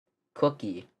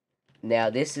Cookie. Now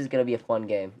this is gonna be a fun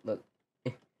game. Look,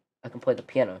 I can play the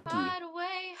piano. Hide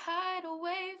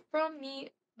away from me.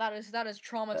 That is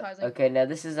traumatizing. Okay, now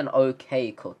this is an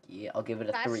okay cookie. I'll give it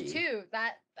a That's 3. 2.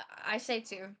 I say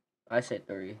 2. I say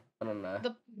 3. I don't know.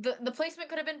 The placement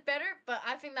could have been better, but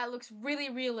I think that looks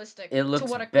really realistic. It looks to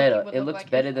what a better. cookie would It look looks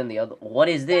like. better than the other. What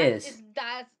is this?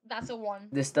 That's a 1.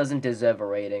 This doesn't deserve a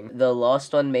rating. The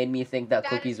last one made me think that That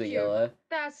cookies is were cute. yellow.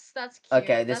 That's cute.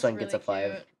 Okay, this That's one really gets a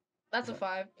 5. Cute. That's a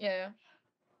 5. Yeah.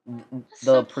 The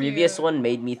So previous cute. one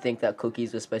made me think that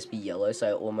cookies were supposed to be yellow, so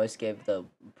I almost gave the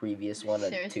previous one a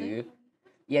Seriously? 2.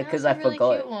 Yeah, because That's I a really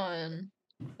forgot. cute one.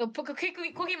 The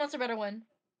Cookie Monster better win.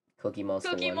 Cookie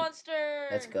Monster Cookie one. Monster.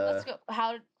 Let's go. Let's go.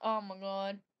 How? Oh my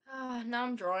god. Now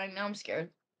I'm drawing. Now I'm scared.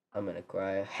 I'm gonna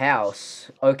cry.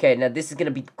 House. Okay, now this is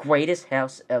gonna be the greatest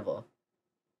house ever.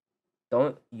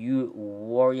 Don't you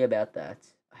worry about that.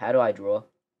 How do I draw?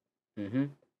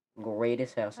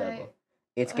 Greatest house ever.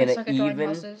 It's I gonna suck at drawing even.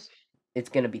 houses. It's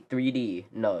gonna be 3D.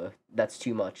 No, that's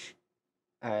too much.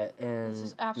 Alright, and This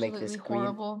is make this absolutely green.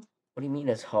 horrible. What do you mean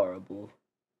it's horrible?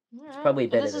 It's Yeah, probably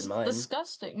better this than is mine.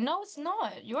 disgusting. No, it's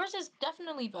not. Yours is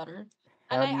definitely better.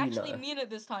 How And do I you actually know? mean it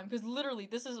this time, because literally,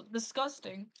 this is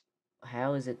disgusting.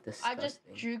 How is it I just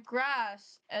disgusting? drew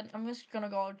grass, and I'm just gonna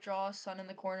go draw a sun in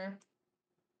the corner.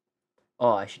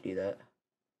 Oh, I should do that.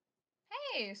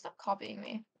 Hey, stop copying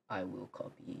me. I will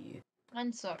copy you.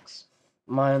 Mine sucks.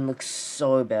 Mine looks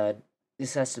so bad.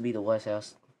 This has to be the worst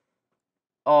house.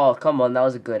 Oh, come on, that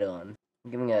was a good one.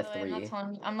 I'm giving it a By the way,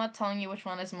 3. I'm not telling you which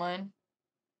one is mine.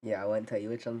 Yeah, I won't tell you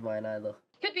which one's mine either.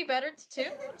 Could be better too.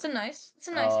 It's a nice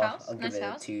house. I'll give Nice it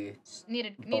a house. 2. It's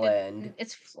Needed. bland.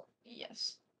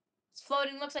 Yes. It's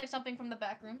floating. Looks like something from the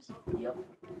back rooms. Yep.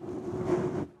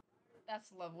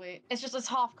 That's lovely. It's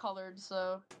half colored,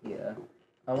 so. Yeah.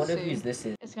 I wonder See. whose this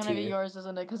is. It's gonna be yours,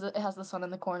 isn't it? Because it has the sun in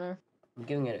the corner. I'm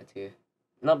giving it a 2.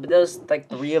 No, but there's like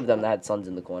 3 of them that had suns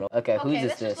in the corner. Okay, whose is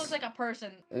this this? just looks like a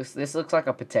person. This looks like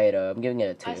a potato. I'm giving it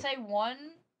a 2. I say 1,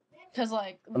 because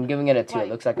like. I'm giving it a 2. It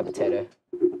looks like a potato.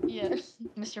 Yeah,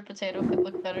 Mr. Potato could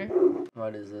look better.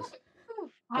 What is this?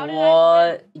 How did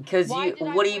I win? Because Why you. did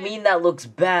I What do you win? mean that looks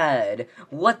bad?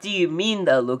 What do you mean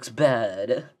that looks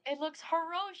bad? It looks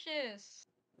ferocious.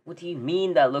 What do you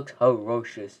mean that looks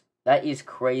ferocious? That is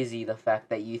crazy, the fact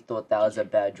that you thought that was a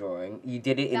bad drawing. You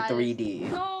did it in 3D.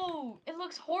 No, it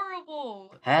looks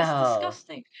horrible. How? It's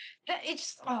disgusting.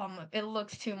 It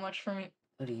looks too much for me.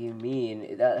 What do you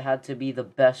mean? That had to be the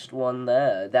best one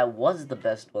there. That was the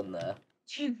best one there.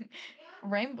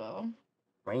 Rainbow.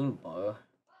 Rainbow?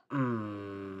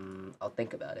 I'll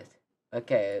think about it.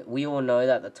 Okay, we all know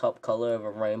that the top color of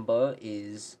a rainbow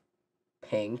is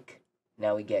pink.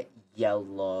 Now we get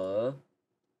yellow.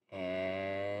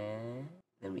 And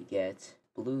then we get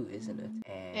blue, isn't it?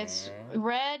 And It's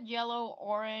red, yellow,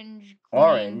 orange,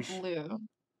 green, blue.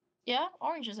 Yeah,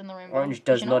 orange is in the rainbow. Orange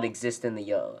does not exist in the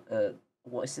yellow.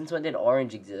 Since when did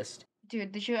orange exist?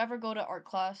 Dude, did you ever go to art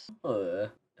class?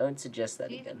 Don't suggest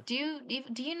that again. Do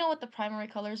you know what the primary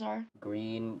colors are?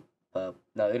 Green, no.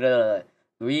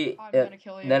 Green. I'm gonna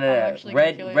kill you. No.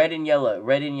 Red and yellow.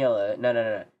 Red and yellow.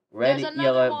 No. Red,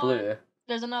 yellow, blue.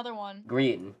 There's another one.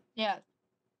 Green. Yeah.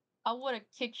 I would have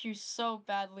kicked you so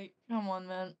badly. Come on,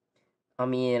 man. I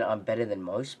mean, I'm better than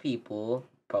most people.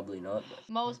 Probably not.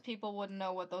 Most people wouldn't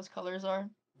know what those colors are.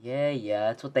 Yeah,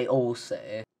 that's what they all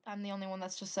say. I'm the only one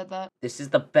that's just said that. This is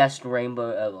the best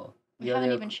rainbow ever. We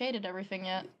haven't even shaded everything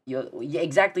yet. Yeah,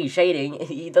 exactly, shading.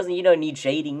 You don't need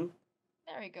shading.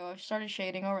 There we go. I've started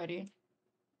shading already.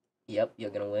 Yep, you're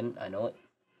gonna win. I know it.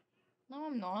 No,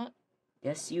 I'm not.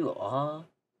 Yes, you are.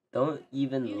 Don't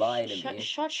even lie to me.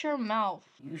 Shut your mouth.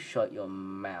 You shut your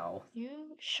mouth. You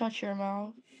shut your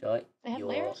mouth. Shut They have your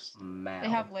layers? mouth. They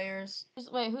have layers.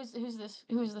 Wait, who's this?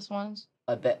 Who's this one's?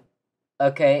 I bet.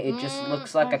 Okay, it just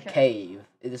looks like a cave.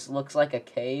 This looks like a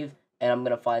cave, and I'm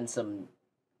gonna find some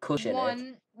cushion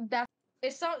in it.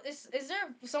 Is there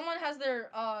someone has their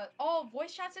all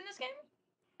voice chats in this game?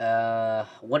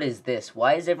 What is this?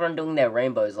 Why is everyone doing their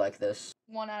rainbows like this?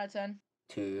 1 out of 10.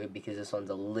 2, because this one's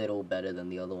a little better than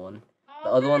the other one. The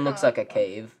other one looks like a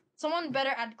cave. Someone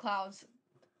better add clouds.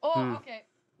 Oh, okay.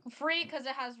 Free because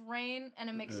it has rain and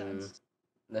it makes sense.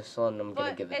 This one I'm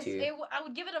gonna give it 2. I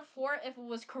would give it a 4 if it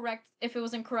was correct. If it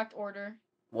was in correct order.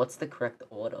 What's the correct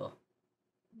order?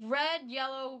 Red,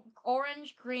 yellow,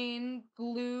 orange, green,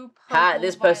 blue, purple,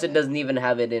 this person doesn't even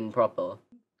have it in proper.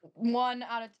 1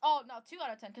 out of 2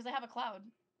 out of 10 because they have a cloud.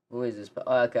 Who is this?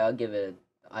 Okay, I'll give it.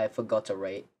 I forgot to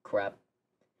rate. Crap.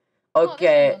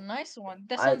 Okay. Oh, this one's a nice one.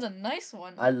 This one's a nice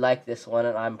one. I like this one,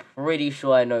 and I'm pretty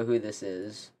sure I know who this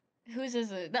is. Whose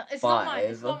is it? It's not mine.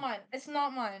 It's 5. not mine. It's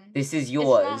not mine. This is It's not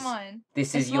yours. mine.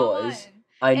 This It's is not yours. mine.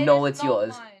 I It know is it's not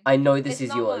yours. mine. I know this It's is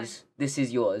not mine. yours. This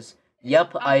is yours. It's,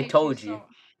 Yep, I I hate you told you. so.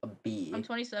 A B. I'm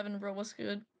 27, bro. What's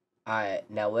good? Alright,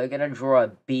 now we're gonna draw a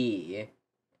B.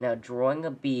 Now, drawing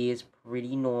a B is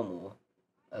pretty normal.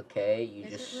 Okay, you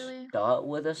Is it just really? start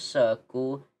with a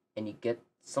circle and you get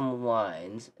some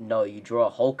lines. No, you draw a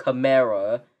whole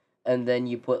Chimera and then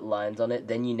you put lines on it.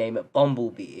 Then you name it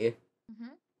Bumblebee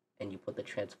and you put the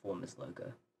Transformers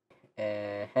logo.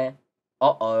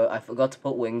 Uh-oh, I forgot to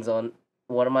put wings on.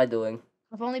 What am I doing?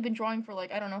 I've only been drawing for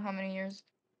like I don't know how many years.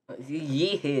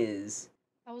 Years.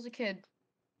 I was a kid.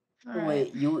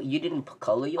 Wait, you didn't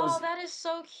color yours? Oh, that is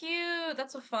so cute.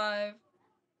 That's a 5.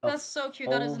 A That's so cute.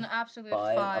 That is an full absolute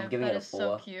 5? 5. I'm giving That it a is so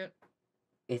 4. cute.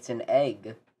 It's an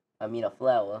egg. I mean, a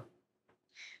flower.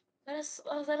 That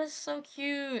is so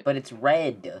cute. But it's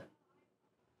red.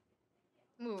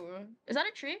 Ooh, is that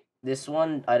a tree? This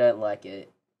one, I don't like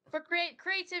it. For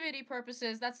creativity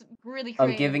purposes, that's really I'm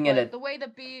creative. giving it a. The way the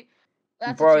bee.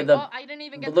 That's Bro, a 2. Oh, I didn't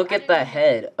even get. Look at the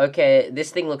head. Okay,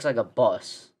 this thing looks like a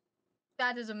bus.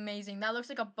 That is amazing. That looks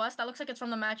like a bus. That looks like it's from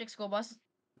the Magic School Bus.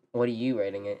 What are you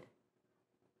rating it?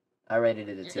 I rated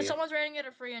it a 2. Someone's rating it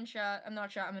a free in chat. I'm not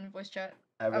chat. I'm in voice chat.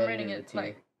 I'm rating it a it 2.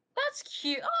 like. That's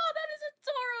cute. Oh, that is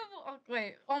adorable. Oh,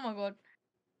 wait. Oh my god.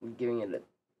 I'm giving it a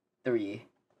 3.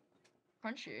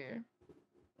 Crunchy.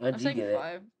 What did you give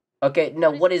 5. it? Okay, no,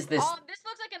 what is this? Oh, this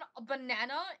looks like a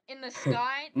banana in the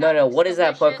sky. No, what is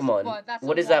that Pokemon?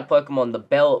 What is that Pokemon? The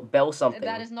bell something.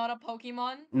 That is not a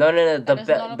Pokemon. No,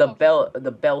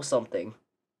 the bell something.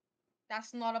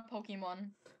 That's not a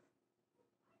Pokemon.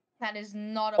 That is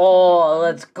not a Pokemon. Oh,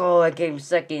 let's go. I came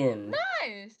second.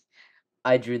 Nice.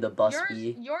 I drew the bus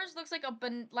bee. Yours looks like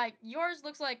yours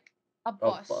looks like a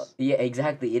bus. Yeah,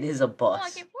 exactly. It is a bus. Oh,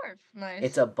 I came 4th. Nice.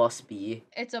 It's a bus bee.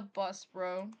 It's a bus,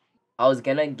 bro. I was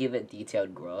gonna give it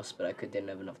detailed grass, but I didn't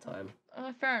have enough time.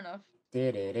 Fair enough.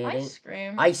 Ice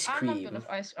cream. Ice cream.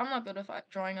 I'm not good at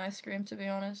drawing ice cream, to be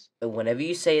honest. Whenever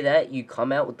you say that, you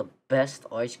come out with the best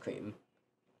ice cream.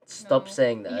 Stop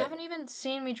saying that. You haven't even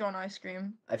seen me draw an ice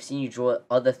cream. I've seen you draw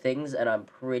other things, and I'm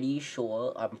pretty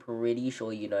sure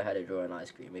you know how to draw an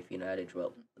ice cream if you know how to draw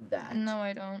that. No,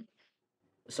 I don't.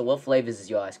 So what flavors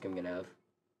is your ice cream gonna have?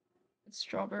 It's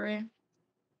strawberry.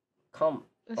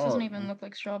 This doesn't even look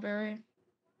like strawberry.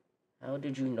 How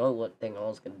did you know what thing I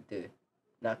was gonna do?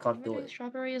 No, I can't do it.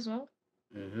 Strawberry as well?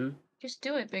 Just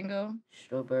do it, Bingo.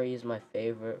 Strawberry is my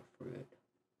favorite fruit.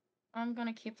 I'm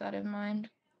gonna keep that in mind.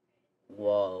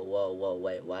 Whoa,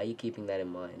 wait, why are you keeping that in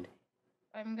mind?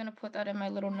 I'm gonna put that in my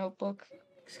little notebook.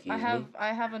 Excuse me?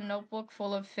 I have a notebook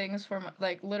full of things for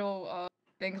my, little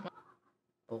things.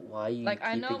 But why are you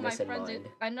keeping this in mind?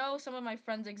 I know some of my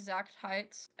friends' exact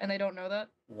heights, and they don't know that.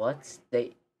 What?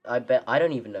 I bet I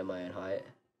don't even know my own height.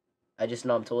 I just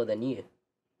know I'm taller than you.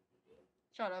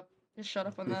 Shut up. Just shut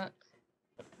up on that.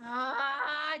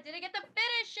 I didn't get to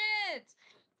finish it!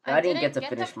 I didn't get to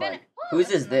finish mine. Whose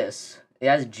is this? It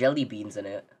has jelly beans in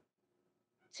it.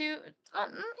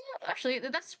 Actually,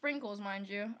 that's sprinkles, mind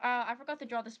you. I forgot to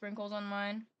draw the sprinkles on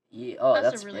mine. Yeah,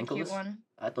 that's a really sprinkles? cute one.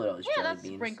 I thought it was jelly beans. Yeah, that's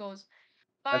sprinkles.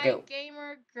 By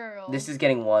Gamer Girl. This is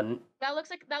getting 1. That looks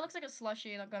like a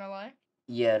slushie, not gonna lie.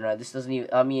 Yeah, no, this doesn't even.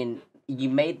 I mean, you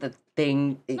made the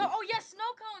thing. Oh yeah, snow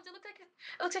cones. It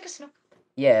looks like a snow.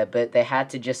 Yeah, but they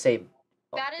had to just say.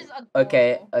 That is adorable.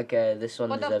 Okay, this one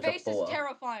deserves a 4. But the face is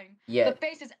terrifying. Yeah. The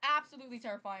face is absolutely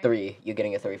terrifying. 3. You're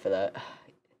getting a 3 for that.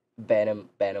 Ban him.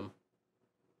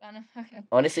 Okay.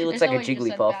 Honestly, it looks like a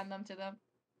Jigglypuff. Ban them to them.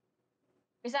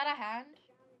 Is that a hand?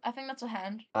 I think that's a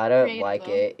hand. I don't like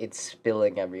it. It's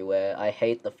spilling everywhere. I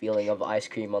hate the feeling of ice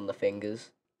cream on the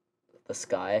fingers. The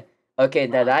sky. Okay,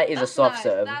 now that is a soft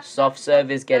serve. Soft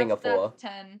serve is getting a 4. That's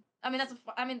 10.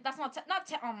 That's not 10. Not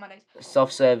 10. Oh my days.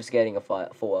 Soft serve is getting a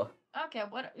 4. Okay,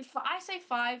 what if I say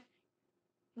 5?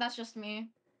 That's just me.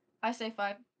 I say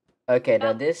 5. Okay,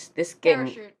 now this game.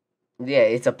 Parachute. Yeah,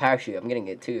 it's a parachute. I'm getting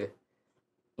it too.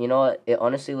 You know what? It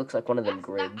honestly looks like one of them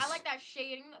grids. I like that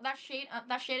shading. That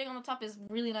shading on the top is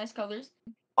really nice colors.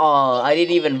 Oh, I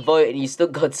didn't even vote, and you still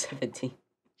got 17.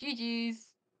 GG's.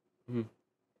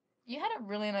 You had a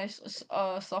really nice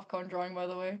soft cone drawing, by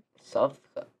the way. Soft?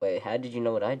 Wait, how did you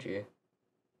know what I drew?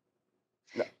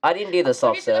 No, I didn't do the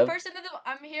soft serve.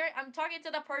 I'm talking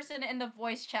to the person in the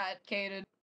voice chat, Kaden.